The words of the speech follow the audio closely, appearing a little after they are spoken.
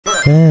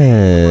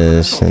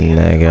this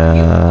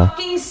nigga.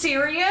 Fucking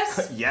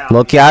serious? Yeah.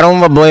 Loki, I don't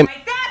blame.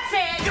 Like, that's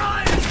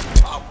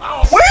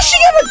it. Where'd she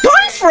get a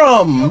gun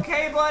from?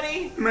 Okay,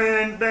 buddy.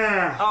 Man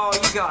down. Oh,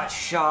 you got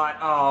shot.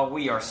 Oh,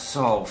 we are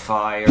so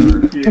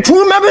fired. Yeah.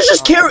 Who remembers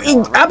just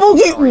carrying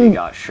Applegate? You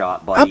got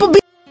shot, buddy. Applebee.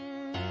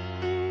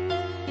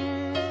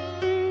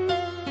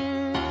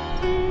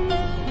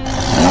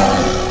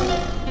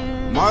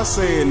 My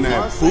saying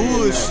that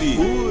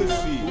bullshit.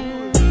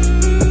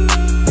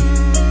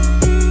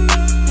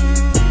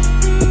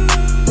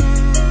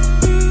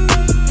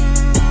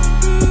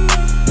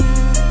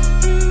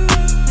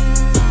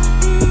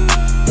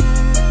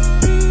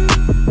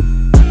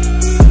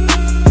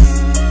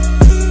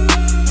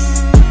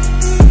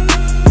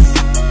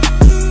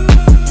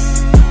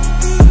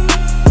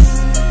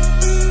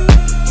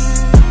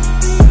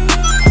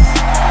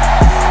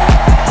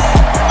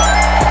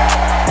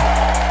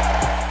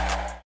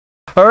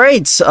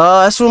 Alright,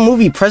 as for the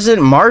movie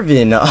President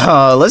Marvin,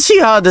 let's see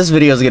how this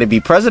video is gonna be.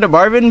 President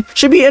Marvin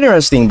should be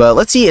interesting, but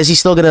let's see, is he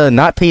still gonna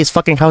not pay his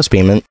fucking house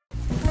payment?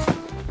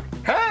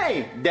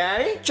 Hey,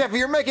 Daddy. Jeffy,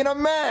 you're making a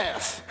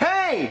mess.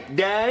 Hey,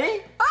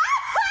 Daddy.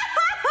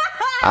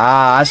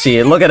 Ah, I see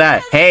it. Look at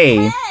that.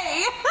 Hey.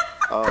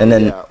 And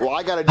then. Yeah. Well,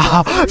 I gotta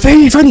do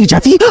Very funny,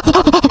 Jeffy.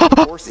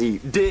 horse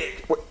eat.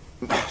 Dick. What?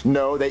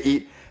 No, they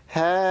eat.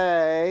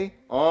 Hey.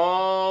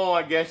 Oh,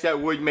 I guess that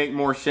would make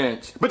more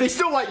sense. But they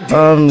still like dick.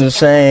 I'm just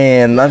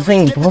saying, I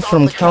think both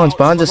from counts,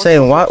 but I'm just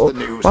saying, why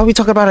are we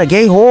talking about a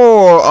gay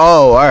whore?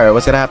 Oh, alright,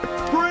 what's gonna happen?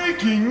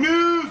 Breaking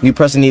news. New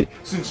president.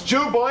 Since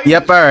Joe Biden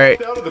Yep, alright.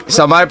 stepped out of the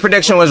So my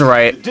prediction was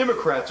right. The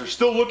Democrats are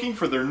still looking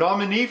for their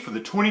nominee for the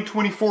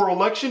 2024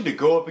 election to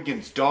go up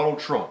against Donald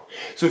Trump.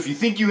 So if you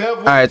think you have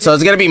one, Alright, so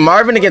it's gonna be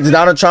Marvin against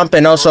Donald Trump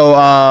and also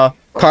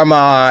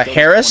Karma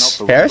Harris?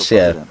 Harris?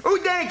 Yeah. oh,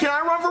 Daddy, can I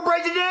run for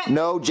president?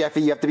 No,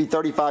 Jeffy, you have to be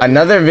 35.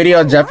 Another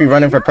video of Jeffy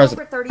running for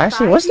president.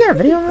 Actually, wasn't there a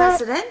video of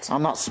that?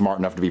 I'm not smart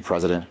enough to be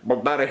president.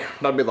 Well, Daddy,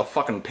 that'd be the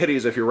fucking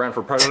pitties if you ran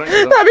for president.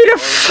 That'd be the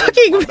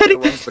fucking video.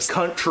 Runs the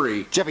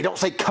country. Jeffy, don't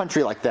say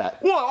country like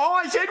that. Well, all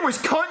I said was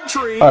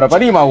country. Hold up, I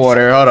need my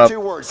water. Hold up. 2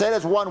 words. Say it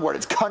as 1 word.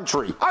 It's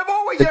country. I've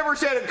always ever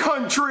said a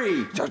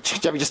country.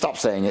 Jeffy, just stop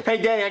saying it.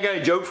 Hey, Daddy, I got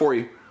a joke for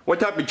you. What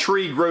type of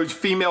tree grows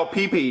female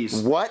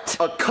peepees? What?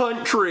 A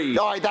country.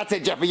 All right, that's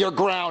it, Jeffy. You're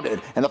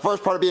grounded. And the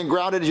first part of being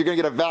grounded is you're going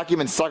to get a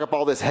vacuum and suck up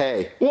all this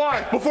hay.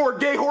 Why? Before a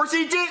gay horse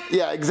eats it?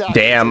 Yeah,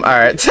 exactly. Damn,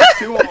 alright.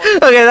 Okay,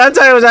 that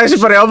time was actually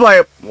funny. I'm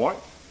like, What?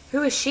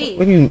 Who is she?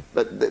 what do you.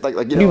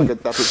 Like you know,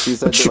 that's what she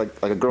said.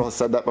 Like a girl has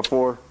said that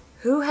before.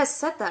 Who has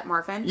said that,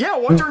 Marvin? Yeah,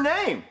 what's her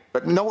name?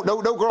 But no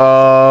girl.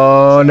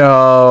 Oh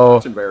no.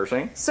 It's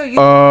embarrassing. So you.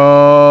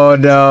 Oh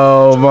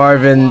no,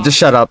 Marvin, just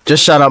shut up.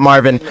 Just shut up,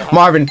 Marvin.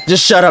 Marvin,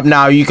 just shut up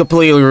now. You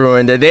completely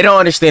ruined it. They don't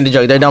understand the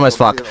joke. They're dumb as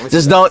fuck.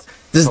 Just don't.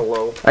 Just.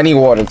 I need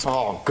water.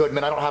 Oh,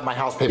 Goodman, I don't have my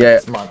house payment Yeah.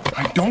 this month.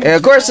 I don't. And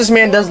of course, this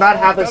man does not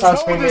have his That's house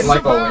not what payment this like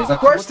is about. always. Of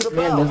course, What's it this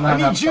man about? does not I have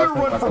need his you house to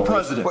payment run like for always.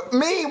 president. But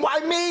me? Why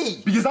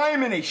me? Because I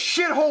am in a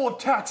shithole of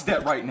tax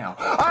debt right now.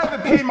 I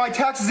haven't paid my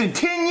taxes in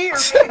 10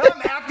 years, and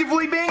I'm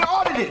actively being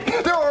audited.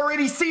 They're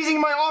already seizing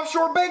my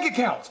offshore bank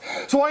accounts.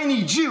 So I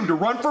need you to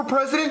run for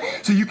president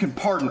so you can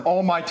pardon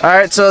all my taxes.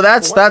 Alright, so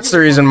that's the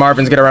reason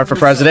Marvin's gonna run for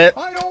president.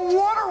 I don't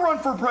want to run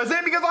for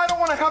president because I don't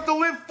want to have to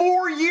live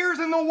 4 years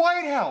in the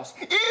White House.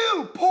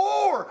 Ew,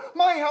 poor!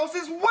 My house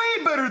is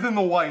way better than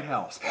the White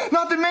House.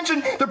 Not to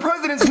mention, the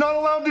president's not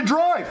allowed to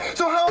drive.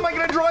 So how am I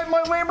going to drive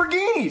my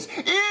Lamborghinis?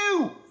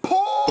 Ew,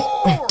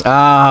 poor!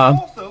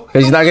 Also,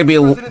 because he's not gonna be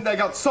the president that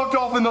got sucked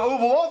off in the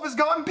Oval Office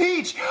got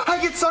impeached.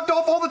 I get sucked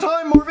off all the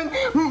time, Marvin.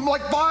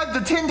 Like 5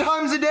 to 10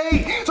 times a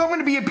day. So I'm going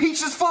to be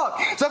impeached as fuck.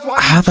 So that's why.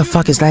 How the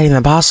fuck is that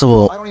even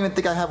possible? I don't even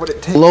think I have what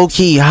it takes. Low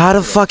key, how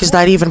the fuck is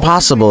that even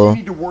possible? You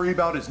need to worry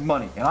about his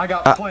money, and I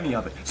got plenty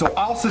of it. So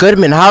I'll sit.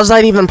 Goodman, how's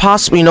that even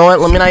possible? You know what?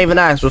 Let me not even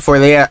ask before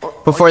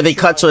they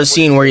cut to a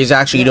scene where he's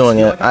actually doing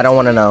it. I don't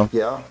want to know.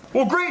 Yeah.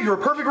 Well, great. You're a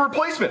perfect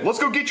replacement. Let's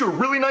go get you a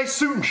really nice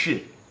suit and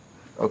shit.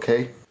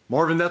 Okay.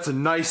 Marvin, that's a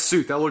nice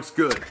suit. That looks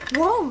good.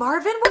 Whoa,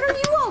 Marvin, what are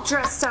you all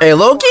dressed up? Hey,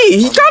 Loki,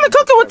 he's kind of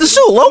cooking with the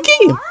suit,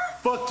 Loki.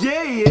 Fuck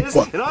yeah, he is.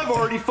 And I've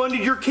already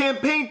funded your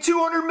campaign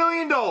 $200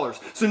 million.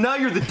 So now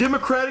you're the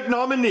Democratic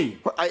nominee.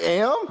 I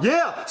am?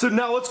 Yeah. So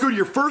now let's go to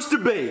your first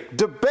debate.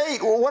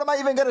 Debate? Well, what am I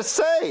even going to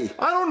say?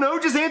 I don't know.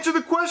 Just answer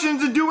the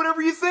questions and do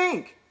whatever you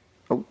think.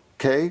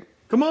 Okay.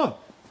 Come on.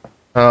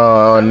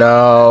 Oh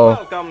no.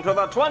 Welcome to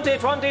the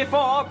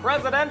 2024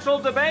 presidential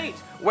debate,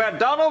 where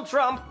Donald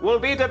Trump will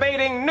be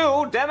debating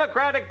new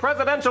Democratic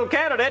presidential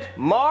candidate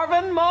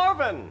Marvin.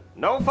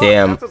 No fuck,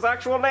 Damn. that's his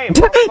actual name.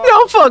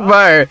 No fuck,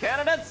 Mario.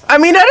 Candidates. I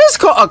mean, that is a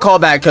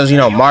callback because, you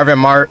know, Marvin,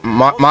 Mario.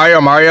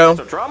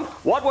 Mr. Trump.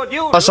 what would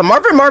you Oh, so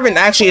Marvin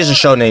actually is a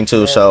show name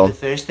too, The so.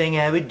 first thing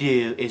I would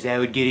do is I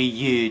would get a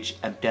huge,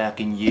 I'm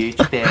talking huge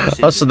pair of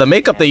Oh, so the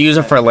makeup they use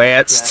it for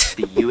Lance.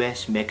 the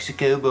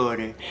U.S.-Mexico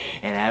border,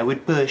 and I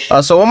would push.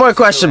 So one more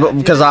question,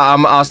 because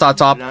I'll start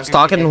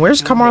talking.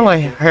 Where's Kamala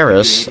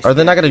Harris? Are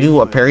they not gonna do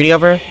a parody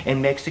of her?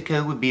 And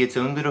Mexico would be its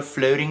own little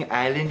floating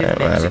island of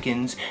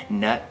Mexicans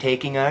not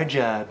taking our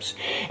jobs.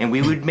 And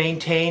we would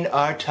maintain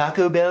our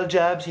Taco Bell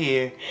jobs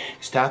here.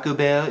 'Cause Taco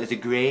Bell is a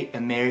great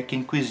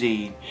American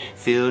cuisine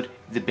filled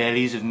the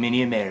bellies of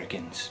many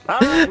Americans.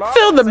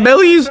 Fill the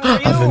bellies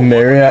of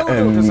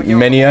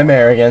many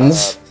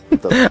Americans.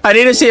 I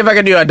need to see if I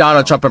can do a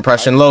Donald Trump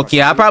impression.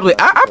 Low-key, I probably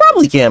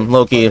can. Are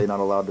Low-key. they not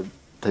allowed to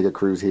take a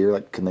cruise here?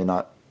 Like, can they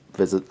not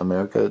visit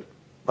America?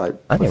 Like,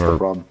 I what's never- the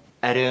problem?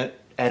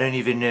 I don't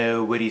even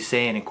know what he's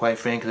saying, and quite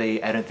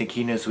frankly, I don't think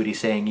he knows what he's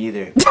saying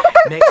either.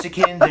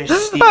 Mexicans are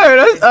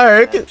stealing.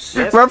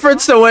 Alright.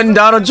 Reference to when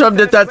Donald Trump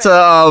did that to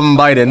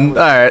Biden.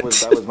 Alright.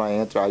 That was my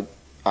answer.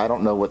 I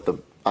don't know what the.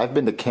 I've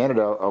been to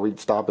Canada. Are we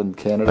stopping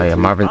Canada? Oh yeah,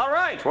 too? Marvin. All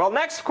right, well,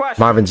 next question.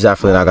 Marvin's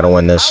definitely not gonna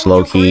win this,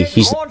 low key.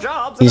 He's not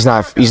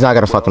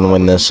gonna fucking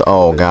win this.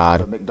 Oh The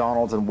god.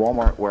 McDonald's and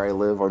Walmart where I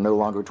live are no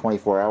longer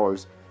 24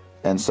 hours.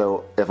 And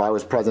so if I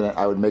was president,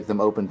 I would make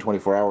them open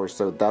 24 hours.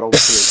 So that'll be a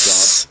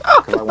job.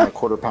 Because I want a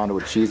quarter pounder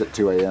with cheese at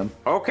 2 a.m.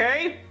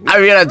 Okay. I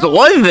mean that's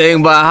one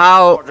thing, but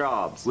how? More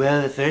jobs.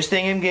 Well, the first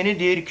thing I'm gonna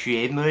do to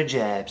create more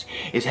jobs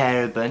is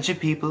hire a bunch of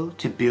people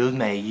to build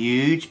my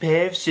huge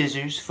pair of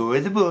scissors for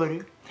the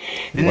border.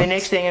 Then the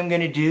next thing I'm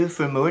gonna do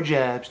for more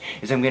jobs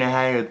is I'm gonna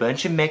hire a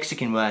bunch of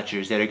Mexican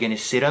watchers that are gonna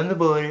sit on the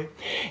border,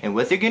 and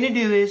what they're gonna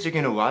do is they're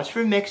gonna watch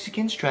for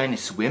Mexicans trying to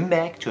swim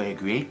back to our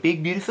great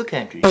big beautiful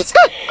country.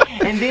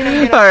 And then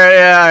I'm gonna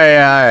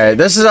Alright.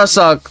 This is a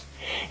suck.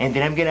 And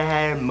then I'm gonna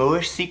hire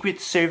more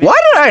Secret Service. Why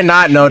did I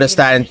not notice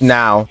that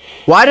now?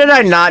 Why did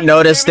I not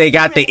notice they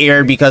got the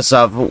ear because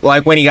of,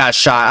 like, when he got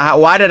shot?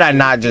 Why did I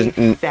not just...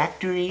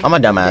 Factory I'm a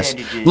dumbass.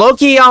 bandages.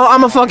 Low-key,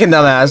 I'm a fucking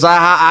dumbass.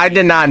 I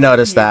did not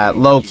notice that.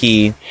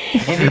 Low-key.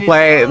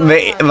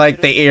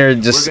 Like, the ear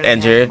just We're gonna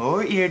injured. have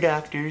more ear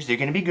doctors. They're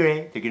gonna be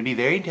great. They're gonna be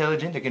very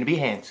intelligent. They're gonna be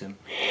handsome.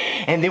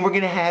 And then we're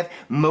gonna have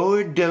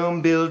more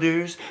dome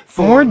builders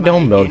for More my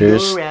dome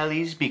builders. indoor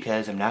rallies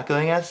because I'm not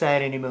going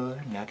outside anymore.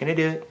 I'm not gonna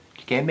do it.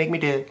 You can't make me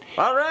do it.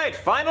 All right,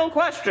 final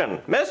question.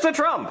 Mr.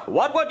 Trump,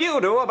 what would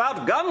you do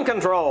about gun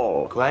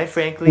control? Quite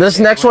frankly, This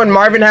next one,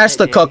 Marvin has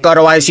to cook,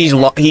 otherwise he's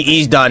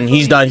done.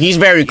 He's done. He's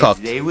very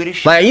cooked.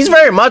 Like, he's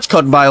very much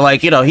cooked by,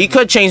 like, you know, he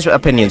could change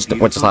opinions.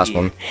 What's this last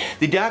one?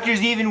 The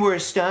doctors even were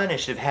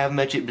astonished of how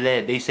much it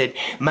bled. They said,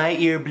 my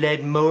ear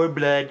bled more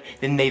blood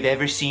than they've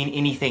ever seen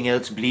anything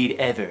else bleed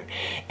ever.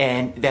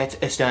 And that's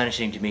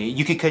astonishing to me.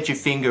 You could cut your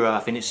finger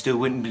off and it still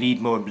wouldn't bleed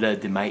more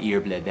blood than my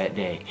ear bled that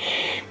day.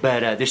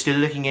 But they're still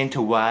looking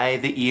into why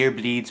the ear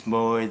bleeds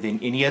more than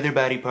any other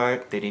body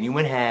part that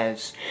anyone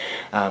has.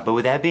 But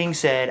with that being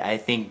said, I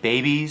think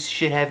babies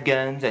should have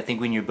guns. I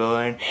think when you're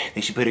born,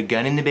 they should put a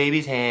gun in the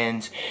baby's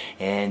hands.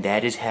 And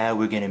that is how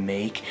we're gonna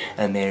make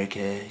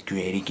America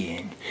great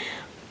again.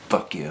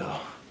 Fuck you.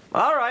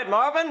 All right,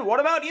 Marvin,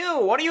 what about you?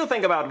 What do you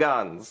think about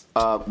guns?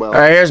 Well,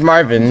 Alright, here's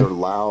Marvin. they're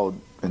loud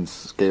and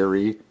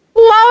scary.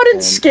 Loud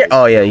and scary.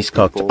 Oh yeah, he's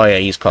cooked. Oh yeah,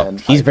 he's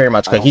cooked. He's very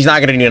much cooked. He's not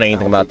gonna do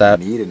anything about that.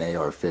 You need an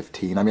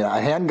AR-15. I mean, a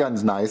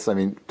handgun's nice. I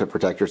mean, to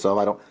protect yourself.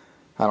 I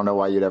don't know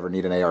why you'd ever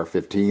need an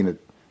AR-15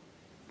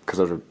 because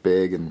those are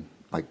big and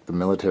like the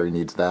military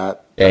needs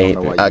that. I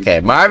don't know why Okay,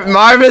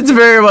 Marvin's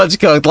very much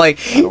cooked. Like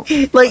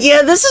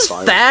yeah, this is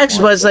facts,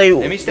 but it's like,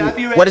 Let me stop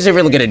you right what is it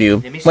really gonna do?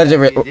 Let me What is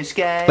it? stop you. This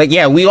guy, Like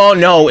yeah, we all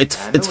know it's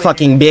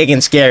fucking big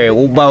and scary.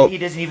 But he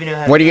doesn't even know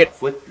how what to do you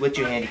golf. What's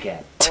your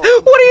handicap?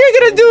 what are you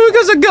gonna do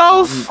because of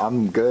golf?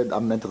 I'm good.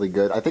 I'm mentally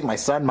good. I think my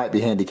son might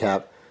be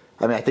handicapped.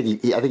 I mean, I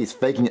think he's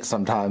faking it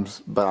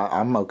sometimes, but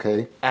I'm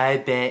okay. I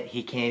bet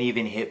he can't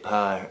even hit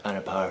par on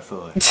a par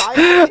 4.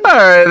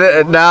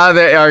 Alright, now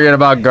they're arguing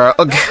about girl.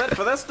 That's it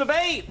for this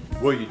debate.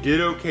 Well, you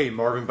did okay,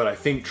 Marvin, but I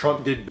think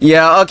Trump did.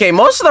 Yeah, okay,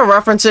 most of the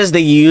references they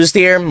used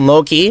here,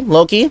 low-key,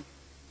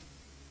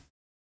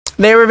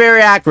 they were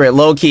very accurate,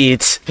 low-key.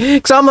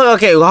 Because I'm like,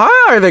 okay, how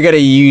are they going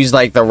to use,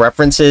 like, the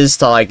references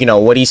to, like, you know,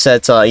 what he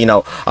said to, you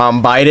know,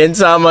 Biden?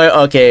 So I'm like,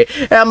 okay.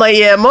 And I'm like,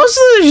 yeah, most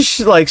of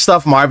the, like,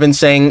 stuff Marvin's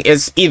saying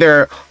is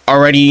either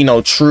already, you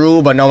know,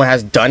 true, but no one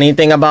has done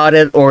anything about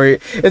it, or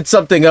it's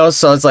something else.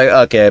 So it's like,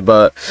 okay,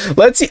 but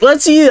let's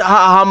see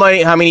how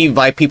many,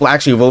 like, people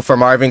actually vote for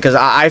Marvin, because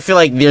I feel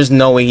like there's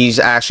no way he's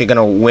actually going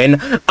to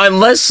win,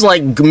 unless,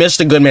 like,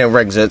 Mr. Goodman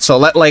rigs it. So,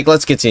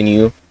 let's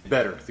continue.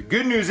 Better. The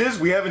good news is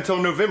we have until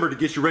November to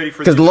get you ready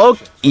for Because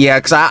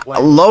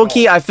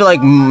low-key, I feel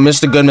like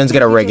Mr. Goodman's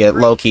gonna rig it,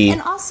 low-key.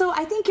 And also,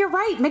 I think you're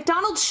right.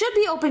 McDonald's should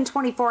be open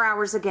 24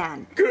 hours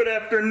again. Good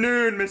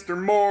afternoon, Mr.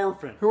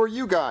 Marvin. Who are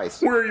you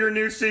guys? We're your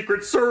new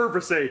Secret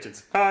Service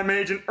agents. I'm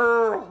Agent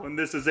Earl, and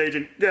this is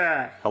Agent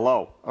Guy.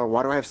 Hello. Oh,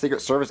 why do I have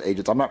Secret Service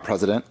agents? I'm not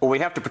president. Well, we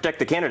have to protect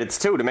the candidates,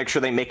 too, to make sure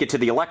they make it to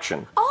the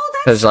election. Oh,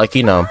 Because, like,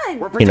 you know,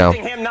 We're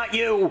protecting him, not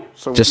you.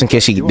 just in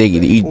case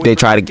they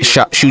try to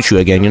shoot you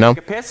again, you know?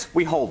 Take a piss,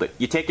 we hold it.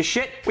 You take a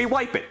shit, we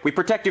wipe it. We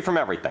protect you from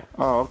everything.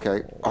 Oh,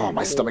 okay. Oh,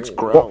 my stomach's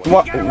growling.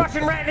 What? Got a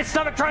Russian rat in his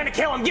stomach trying to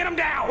kill him. Get him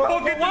down.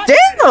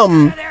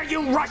 Damn! There,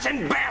 you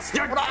Russian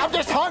bastard. I'm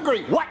just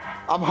hungry. What?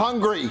 I'm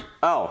hungry.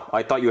 Oh,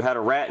 I thought you had a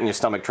rat in your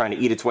stomach trying to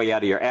eat its way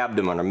out of your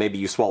abdomen, or maybe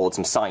you swallowed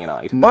some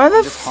cyanide. Why the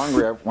I'm just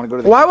hungry. I want to go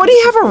to the Why would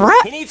he have a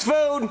rat? He needs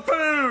food.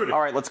 Food. All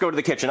right, let's go to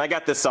the kitchen. I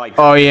got this side.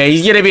 Oh yeah,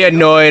 he's gonna be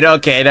annoyed.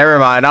 Okay, never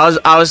mind.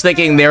 I was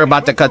thinking they were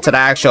about to cut to the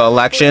actual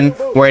election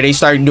where they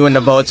started doing the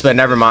votes, but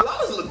never mind.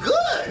 Those look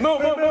good. Move,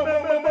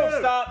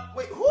 stop.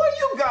 Wait, who are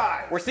you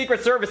guys? We're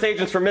Secret Service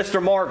agents for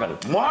Mr. Marvin.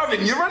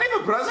 Marvin, you're running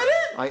for president?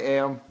 I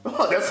am.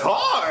 Oh, that's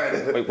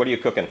hard. Wait, what are you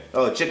cooking?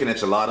 Oh, chicken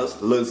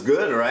enchiladas. Looks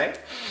good, right?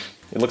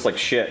 It looks like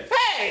shit.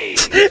 Hey!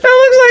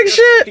 That looks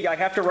like shit. I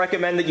have to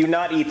recommend that you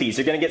not eat these.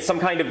 You're gonna get some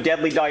kind of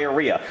deadly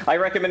diarrhea. I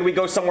recommend we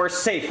go somewhere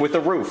safe with a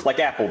roof, like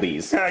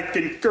Applebee's. I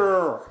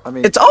concur. I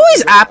mean, It's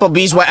always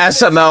Applebee's with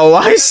SML.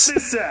 Why?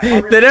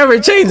 They never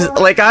change.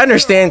 Like, I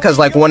understand because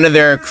like one of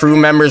their crew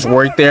members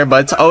worked there,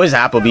 but it's always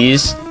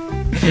Applebee's.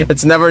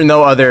 It's never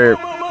no other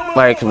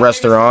like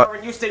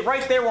restaurant. You stay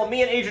right there while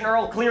me and Agent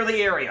Earl clear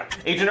the area.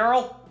 Agent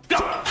Earl, go!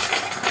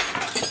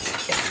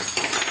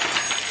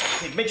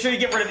 Make sure you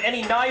get rid of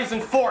any knives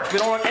and forks. We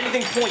don't want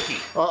anything pointy.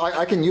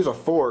 I can use a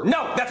fork.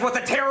 No, that's what the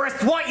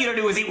terrorists want you to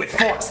do is eat with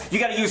forks. You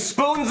gotta use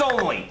spoons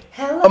only.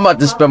 I'm about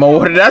to spill my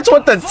water. That's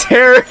what the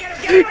terror.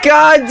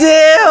 God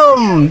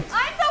damn!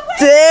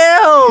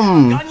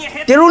 Damn!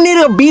 They don't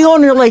need to be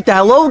on there like that.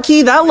 Low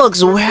key, that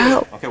looks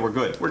wow. Okay, we're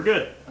good. We're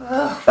good.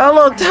 That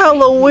looked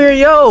hella weird,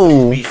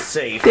 yo. Be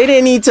safe. They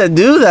didn't need to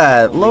do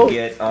that. We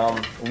get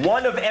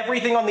one of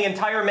everything on the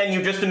entire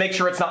menu just to make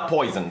sure it's not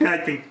poisoned. I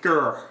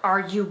concur. Are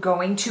you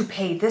going to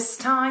pay this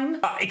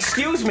time?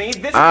 Excuse me,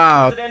 this is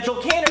a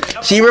presidential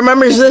candidate. She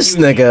remembers this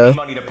nigga.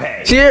 Money to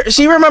pay.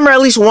 She remember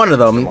at least one of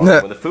them.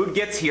 When the food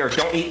gets here,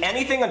 don't eat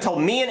anything until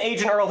me and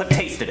Agent Earl have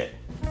tasted it.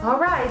 All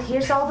right,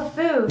 here's all the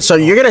food. So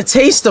you're gonna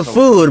taste the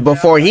food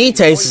before he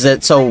tastes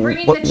it. So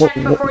Bring the check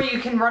before you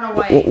can run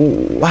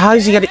away. how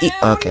is he gonna eat?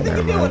 Okay,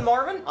 never mind.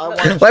 Marvin?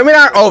 Let me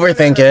not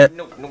overthink it.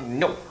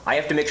 No. I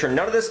have to make sure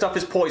none of this stuff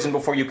is poisoned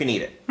before you can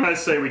eat it. I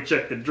say we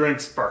check the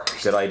drinks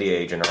first. Good idea,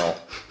 Agent Earl.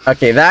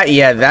 Okay,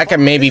 that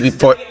can maybe be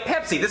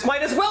Pepsi, this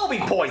might as well be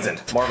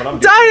poisoned. Marvin, I'm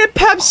Diet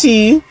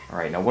Pepsi.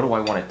 Alright, now what do I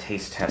want to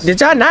taste test?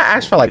 Did y'all not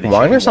ask for like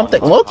wine or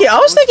something? Loki, I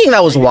was thinking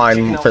that was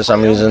wine for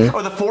some reason.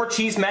 Or the 4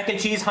 cheese mac and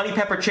cheese honey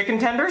pepper chicken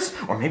tenders?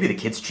 Or maybe the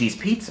kids' cheese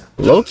pizza.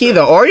 Loki,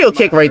 the Oreo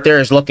cake right there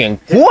is looking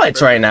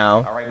good right now.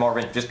 Alright,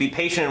 Marvin, just be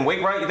patient and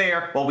wait right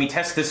there while we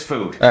test this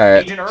food.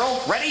 Alright. Agent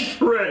Earl, ready?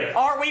 Ready.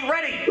 Are we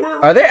ready?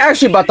 Are they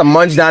actually about to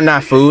munch down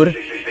that food?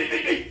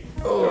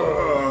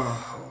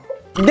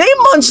 They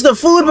munched the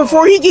food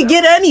before he could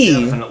get any.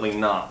 Definitely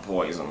not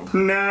poisoned.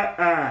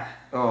 Nuh-uh.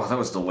 Oh, that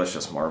was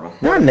delicious, Marvin.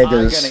 That I'm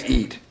niggas. gonna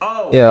eat.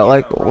 Oh. Yeah,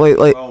 like,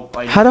 wait,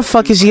 how the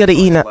fuck is he gonna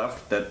eat now?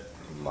 Left that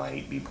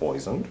might be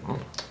poisoned.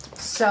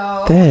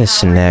 So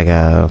This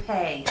nigga.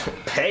 Pay.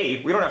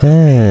 Pay? We don't have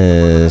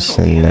This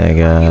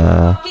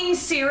nigga. Fucking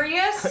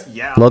serious?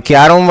 Yeah. Loki,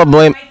 I don't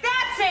blame. Like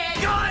that's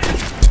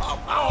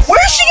it.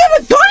 Where's she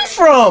get a gun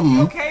from?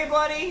 Okay,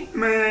 buddy?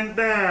 Man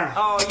down.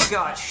 Oh, you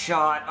got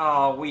shot.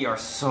 Oh, we are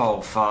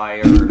so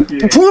fired.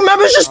 Crew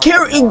members just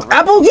carrying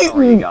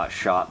You got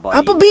shot, buddy.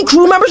 Applebee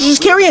crew members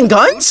just carrying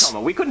guns?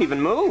 We couldn't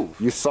even move.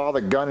 You saw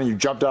the gun and you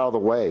jumped out of the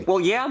way. Well,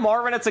 yeah,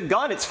 Marvin, it's a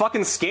gun. It's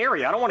fucking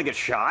scary. I don't want to get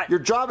shot. Your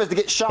job is to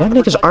get shot. Y'all to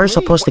niggas protect are me.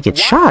 supposed to get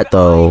Why shot would I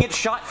though. get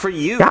shot for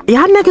you?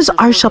 Y'all niggas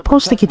are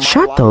supposed to get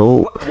shot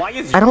though. Why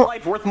is I your don't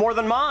life worth more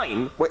than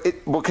mine? Well,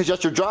 because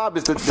that's your job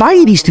is to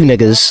fire these two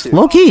niggas.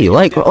 Low key,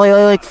 like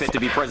Fit to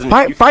be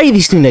president. fire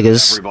these two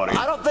niggas. Everybody.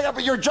 I don't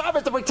think your job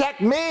is to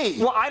protect me.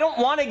 Well, I don't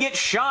want to get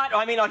shot.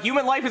 I mean, a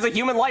human life is a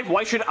human life.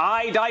 Why should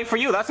I die for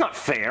you? That's not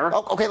fair.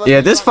 Oh, okay,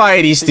 Yeah, this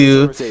fire these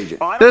two.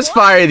 This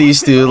fire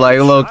these two, like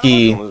low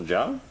key.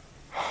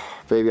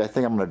 Baby, I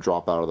think I'm gonna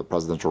drop out of the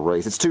presidential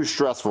race. It's too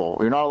stressful.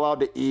 You're not allowed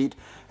to eat,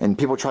 and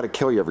people try to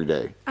kill you every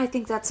day. I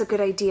think that's a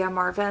good idea,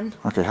 Marvin.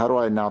 Okay, how do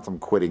I announce I'm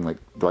quitting? Like,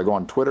 do I go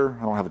on Twitter?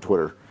 I don't have a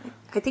Twitter.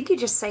 I think you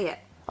just say it.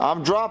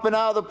 I'm dropping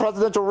out of the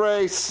presidential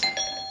race.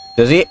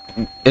 Does he?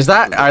 Is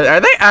that? Are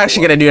they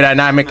actually gonna do that?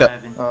 Not make the.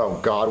 Oh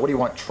God, what do you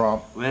want,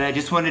 Trump? Well, I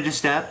just wanted to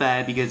stop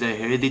by because I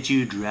heard that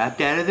you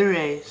dropped out of the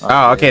race.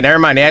 Oh, okay, never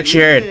mind. They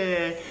actually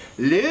heard.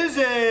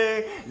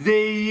 Loser!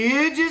 The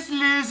hugest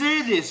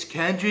loser this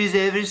country's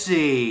ever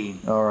seen.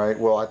 All right,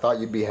 well, I thought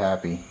you'd be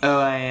happy. Oh,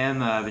 I am,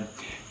 Marvin.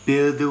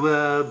 Build the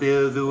wall,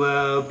 build the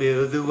wall,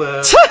 build the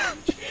wall.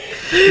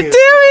 Damn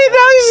it!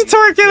 Now he's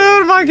twerking.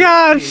 Oh my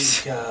god.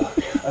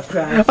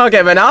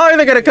 Okay, but now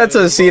they're gonna cut to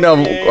the scene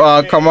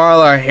of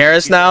Kamala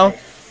Harris now.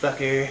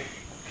 Fucker.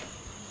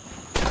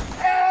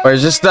 Or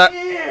is just that?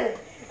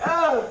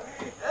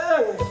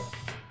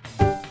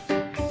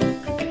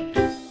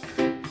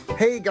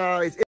 Hey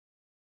guys.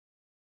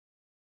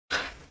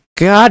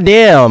 God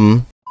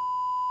damn.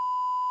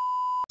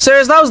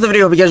 Serious, that was the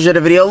video. Hope you guys enjoyed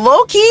the video.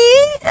 Loki.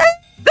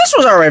 This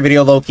was alright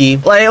video, low-key.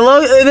 Like,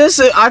 this,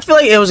 I feel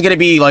like it was gonna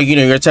be, like, you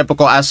know, your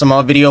typical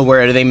SML video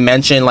where they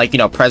mention, like, you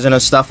know,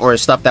 president stuff or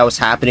stuff that was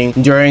happening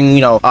during,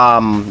 you know,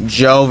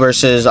 Joe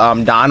versus,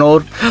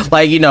 Donald.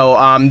 Like, you know,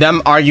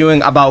 them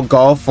arguing about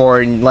golf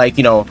or, like,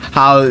 you know,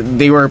 how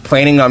they were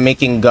planning on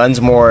making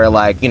guns more,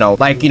 like, you know,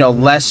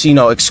 less, you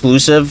know,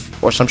 exclusive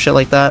or some shit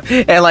like that.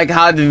 And, like,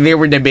 how they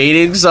were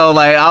debating. So,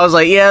 like, I was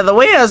like, yeah, the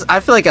way I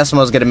feel like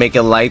SML is gonna make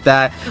it like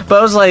that. But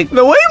I was like,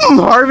 the way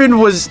Marvin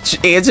was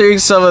answering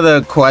some of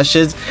the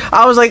questions,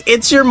 I was like,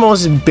 it's your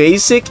most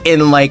basic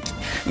and like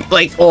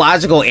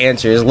logical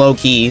answers,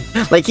 low-key.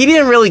 Like, he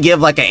didn't really give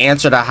like an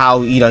answer to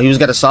how, you know, he was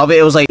gonna solve it.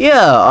 It was like,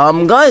 yeah,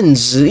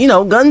 guns, you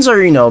know, guns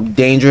are, you know,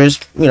 dangerous,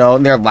 you know,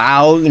 they're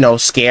loud, you know,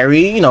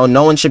 scary, you know,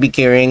 no one should be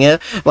carrying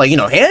it. Like, you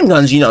know,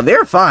 handguns, you know,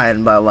 they're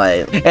fine, but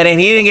like, and then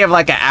he didn't give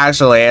like an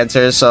actual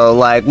answer. So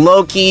like,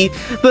 low-key,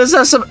 this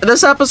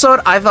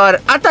episode, I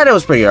thought it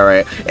was pretty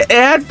alright. It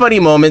had funny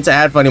moments,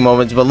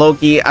 but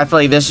low-key, I feel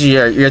like this is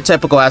your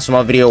typical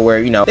SML video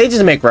where, you know, they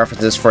just make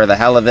references for the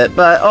hell of it.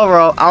 But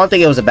overall, I don't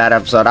think it was a bad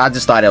episode. I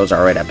just thought it was an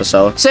alright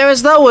episode. So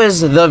anyways, that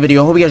was the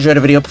video. Hope you guys enjoyed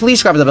the video. Please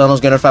subscribe to the bell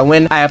and get notified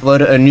when I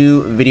upload a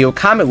new video.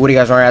 Comment what do you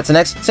guys want to add to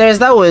next. So anyways,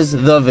 that was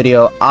the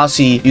video. I'll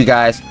see you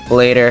guys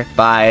later.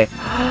 Bye.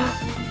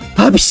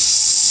 Peace.